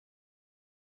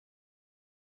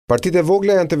Partitë e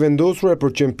vogla janë të vendosura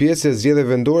për qenë pjesë e zgjedhjeve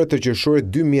vendore të qershorit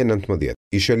 2019.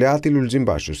 Ish aleati Lulzim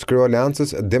Bashës, kreu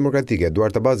Aleancës Demokratike,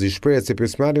 Eduart Abazi shprehet se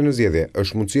pjesëmarrja në zgjedhje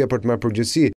është mundësia për të marrë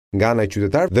përgjegjësi nga ana e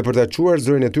qytetarëve dhe për ta çuar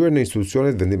zërin e tyre në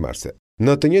institucionet vendimarrëse.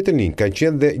 Në të njëjtën linjë ka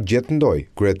qenë dhe Gjet Ndoj,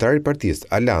 kryetari i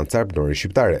Partisë Aleanca Arbnore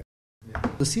Shqiptare.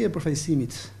 Mundësia e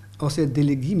përfaqësimit ose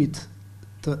delegimit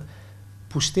të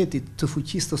pushtetit të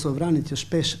fuqisë të sovranit që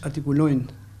shpesh artikulojnë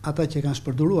ata që kanë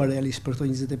shpërdoruar realisht për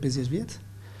këto 25 vjet,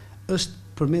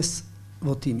 është përmes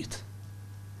votimit.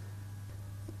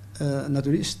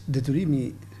 Natyrisht,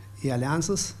 detyrimi i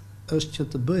Aleancës është që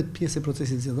të bëhet pjesë e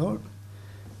procesit zgjedhor,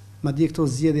 madje këto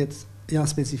zgjedhjet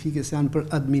janë specifike se janë për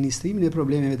administrimin e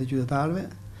problemeve të qytetarëve,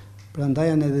 prandaj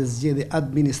janë edhe zgjedhje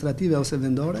administrative ose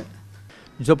vendore.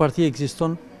 Çdo parti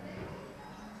ekziston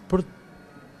për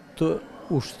të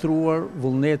ushtruar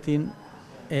vullnetin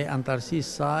e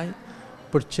antarësisë saj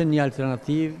për të qenë një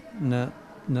alternativë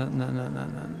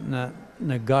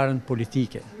në garën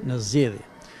politike, në zgjedhje.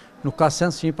 Nuk ka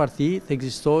sens që një parti të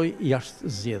ekzistojë jashtë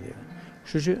zgjedhjeve.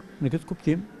 Kështu që në këtë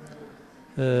kuptim,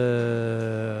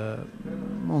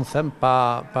 unë them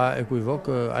pa ekuivok,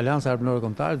 Aleanca Arbnore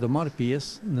Shqiptare do marrë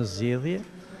pjesë në zgjedhje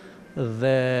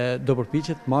dhe do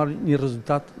përpiqet të marrë një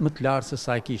rezultat më të lartë se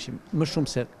sa e kishim. Më shumë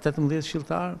se 18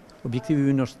 këshilltar, objektivi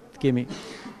ynë është të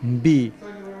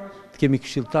kemi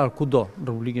këshilltar kudo në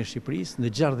Republikën e Shqipërisë, në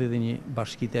 61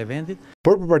 bashkitë e vendit.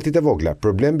 Por për partitë e vogla,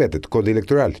 problem mbetet kodi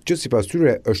elektoral që sipas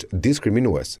tyre është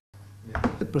diskriminues.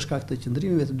 Për shkak të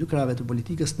qëndrimeve të dy krahëve të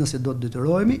politikës, nëse do të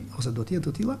detyrohemi ose do të jenë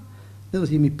të tilla, ne do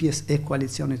të jemi pjesë e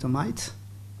koalicionit të majt,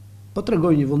 po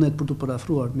tregojnë një vullnet për të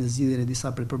parafruar me zgjidhjen e disa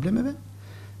prej problemeve,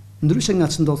 ndryshe nga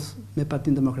ç'ndodh me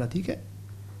Partinë Demokratike,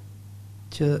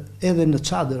 që edhe në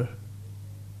çadër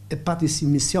e pati si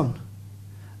mision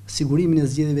sigurimin e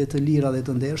zgjedhjeve të lira dhe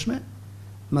të ndershme,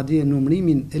 madje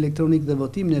numërimin elektronik dhe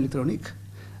votimin elektronik,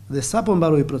 dhe sapo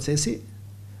mbaroi procesi,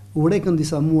 u rekën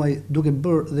disa muaj duke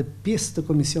bërë dhe pjesë të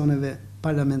komisioneve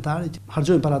parlamentare që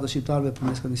harxojnë paratë shqiptarëve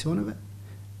përmes komisioneve,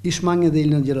 i shmangën dhe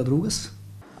ilën gjërat rrugës.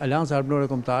 Aleanca Arbnore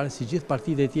Shqiptare, si gjithë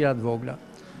partitë e tjera të vogla,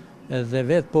 dhe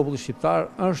vetë populli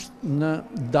shqiptar është në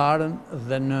darën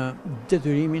dhe në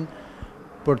detyrimin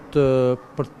për të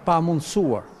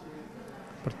pamundsuar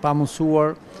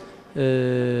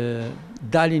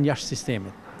dalin jashtë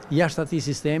sistemit. Jashtë atij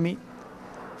sistemi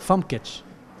famkeq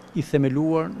i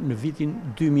themeluar në vitin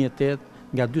 2008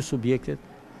 nga dy subjektet,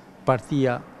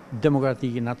 Partia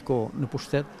Demokratike në atë kohë në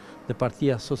pushtet dhe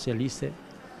Partia Socialiste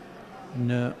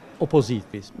në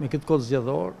opozitë. Me këtë kod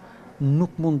zgjedhor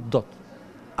nuk mund dot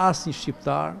asnjë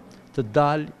shqiptar të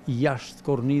dalë jashtë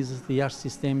kornizës dhe jashtë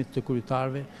sistemit të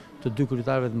kryetarëve, të dy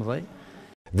kryetarëve të mëdhenj.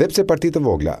 Dhe pse partitë e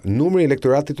vogla, numri i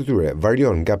elektoratit të tyre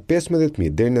varion nga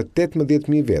 15.000 deri në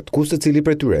 18.000 vet, ku secili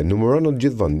prej tyre numëron në të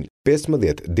gjithë vendin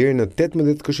 15 deri në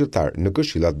 18 këshilltar në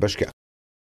këshillat bashkiake.